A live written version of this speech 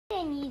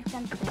need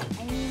something.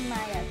 I need my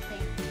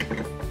thing.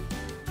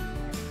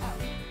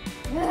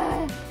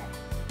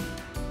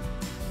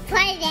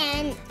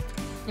 Poison.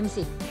 Let me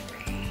see.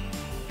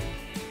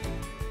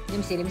 Let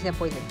me see the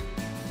poison.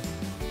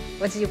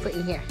 What did you put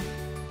in here?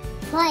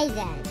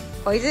 Poison.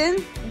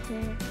 Poison?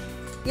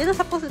 You're not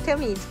supposed to tell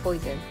me it's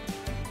poison.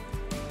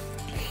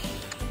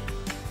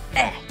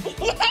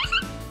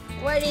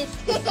 What is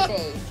this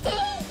thing?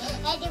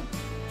 It's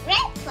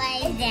red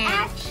poison. It's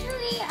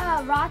actually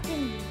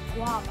rotten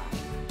guava.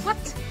 What?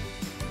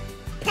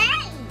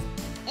 Pain.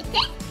 It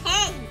says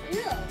pain.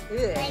 Ew.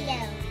 For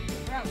you.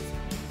 Gross.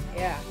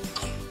 Yeah.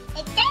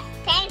 It says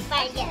pain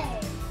for you.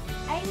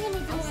 I'm gonna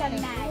do some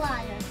magic.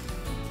 Water.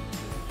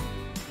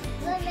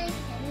 We'll make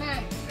some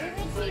magic. We're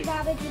gonna see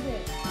Baba to do.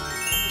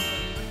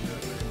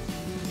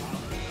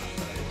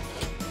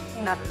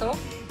 Natto?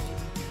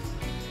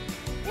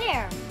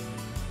 There.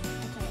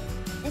 Okay.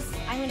 This.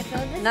 I'm gonna fill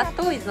this up.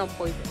 Natto is not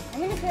poison. I'm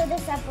gonna fill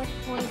this up with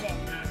poison.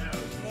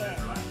 There.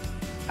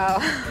 Oh.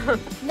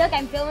 Look,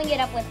 I'm filling it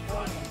up with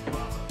poison.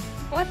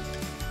 What?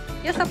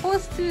 You're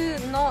supposed to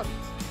not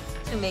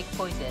to make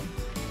poison.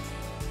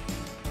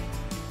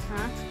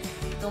 Huh?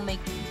 Don't make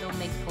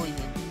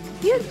poison.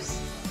 You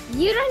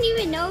don't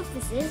even know if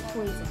this is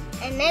poison.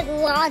 I make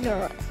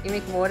water. You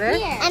make water?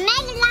 Here. I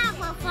make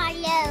lava for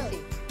you. Let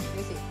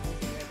me see.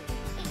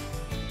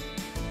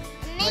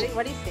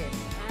 What is this?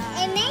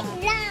 I make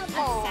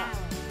lava.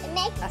 I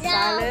make A lava.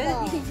 salad?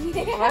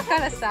 What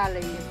kind of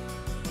salad?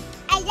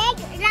 I like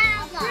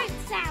lava. Fruit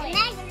salad. I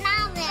make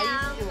lava, Are you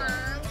sure?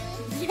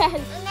 Mommy. Yes. I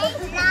make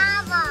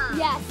lava.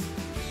 Yes.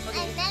 I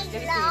make let me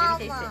taste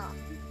lava. it.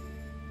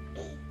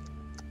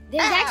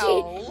 There's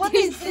actually. Ow, what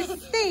is this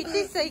thing?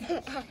 It's like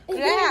There's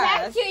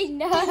grass. actually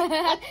no.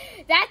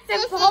 That's the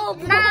This whole is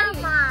point. lava.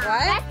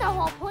 What? That's the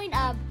whole point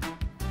of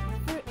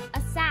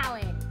a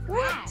salad.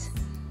 Grass.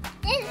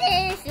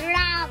 This is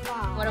lava.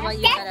 What about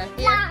you, That's Tyler?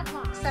 Here. lava.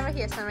 Stand right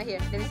here. Stand right here.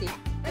 Let me see.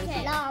 Let me Okay.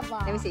 see. Lava.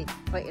 Let me see.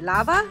 Wait,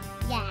 lava?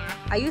 Yeah.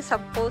 Are you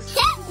supposed to?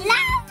 That's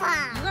lava.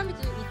 You want me to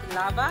eat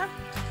lava?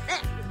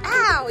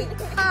 Ow!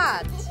 It's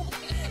hot.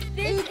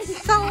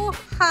 It's so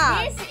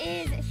hot. This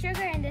is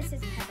sugar and this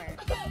is pepper.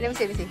 Let me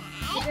see. Let me see.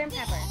 Sugar and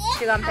pepper.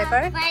 Sugar and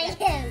pepper? For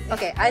you.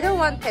 Okay, I don't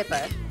want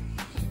pepper.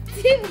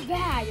 Too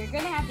bad. You're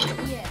gonna have to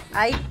eat it.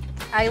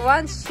 I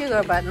want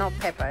sugar but not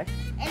pepper.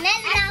 And then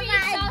Actually,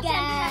 lava salt and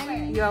again.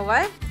 pepper. You are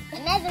what?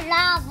 And then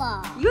lava.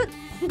 You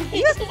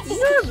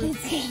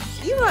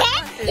are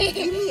not to give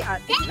me a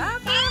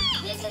lava.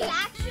 This is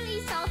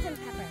actually salt and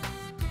pepper.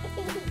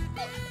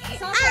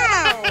 Salt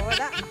Ow!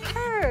 That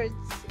hurts.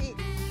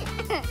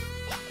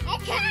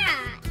 It's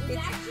hot.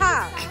 It's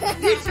hot.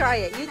 You try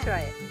it. You try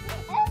it.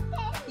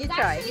 You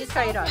try it. You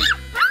try it on. It's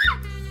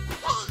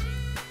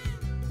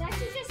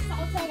actually just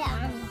salt and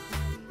pepper.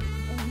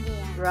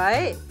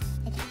 Right?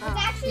 It's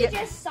actually Yeah.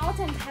 just salt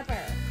and pepper.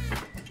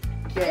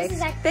 You're This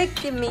is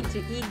expecting me to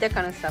eat that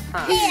kind of stuff,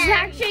 huh? This is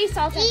actually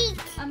salt Eat.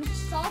 and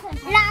salt and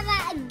pepper.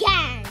 Lava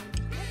again.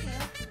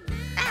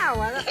 Ow!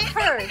 That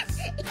hurts.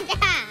 It's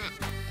hot.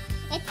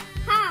 It's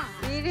hot.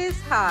 It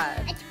is hot.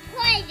 It's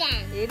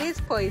poison. It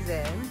is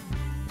poison.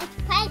 It's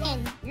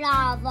poison.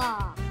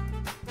 Lava.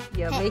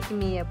 You're making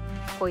me a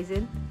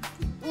poison.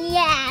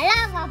 Yeah,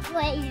 lava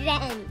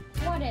poison.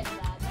 What is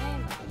that?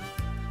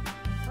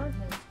 What is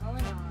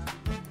going on?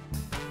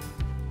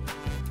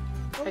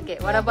 Okay,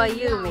 what about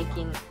you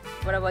making?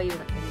 What about you,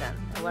 Nan?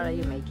 What are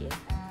you making?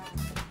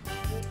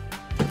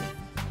 Give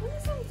me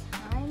some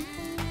time,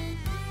 please,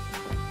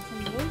 to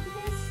make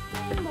this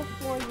thing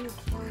before you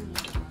kill me.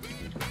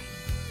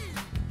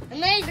 I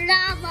made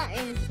lava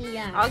in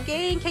here.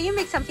 Okay, can you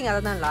make something other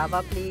than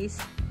lava, please?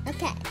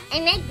 Okay, I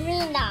made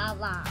green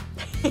lava.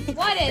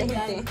 What is Same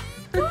that? thing.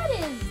 What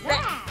is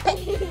that?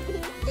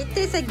 It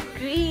tastes like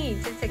green.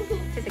 It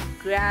tastes like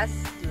grass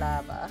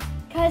lava.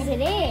 Because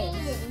it is.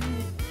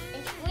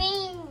 It's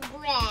green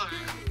grass.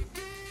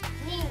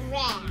 Green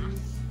grass.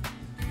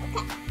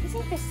 It's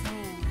like the same.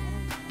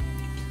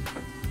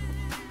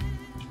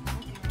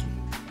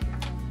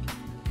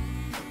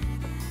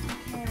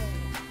 Okay.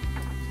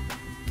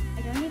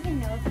 I don't even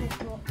know if this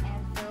will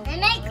ever I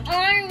make work.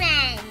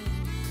 orange.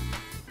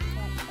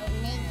 But I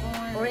make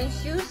orange. Orange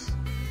juice?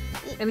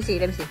 Let me see.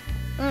 Let me see.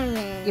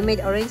 Orange. You made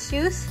orange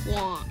juice?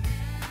 Yeah.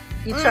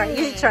 You try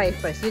it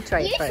first. You try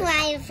You it first.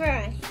 try it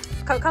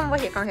first. Come over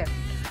here. Come here.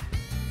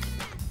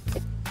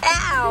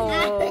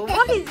 Ow!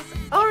 What is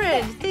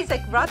orange? It tastes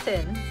like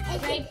rotten.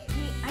 Right,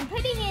 I'm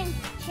putting in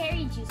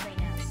cherry juice right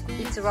now.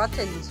 It's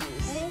rotten juice.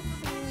 It's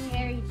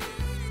cherry juice.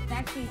 It's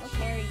actually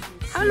cherry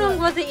juice. How long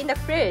was it in the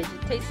fridge?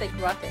 It tastes like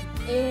rotten.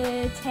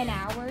 10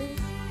 hours.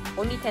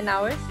 Only 10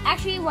 hours?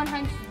 Actually, 1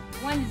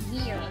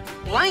 year.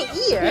 1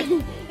 year?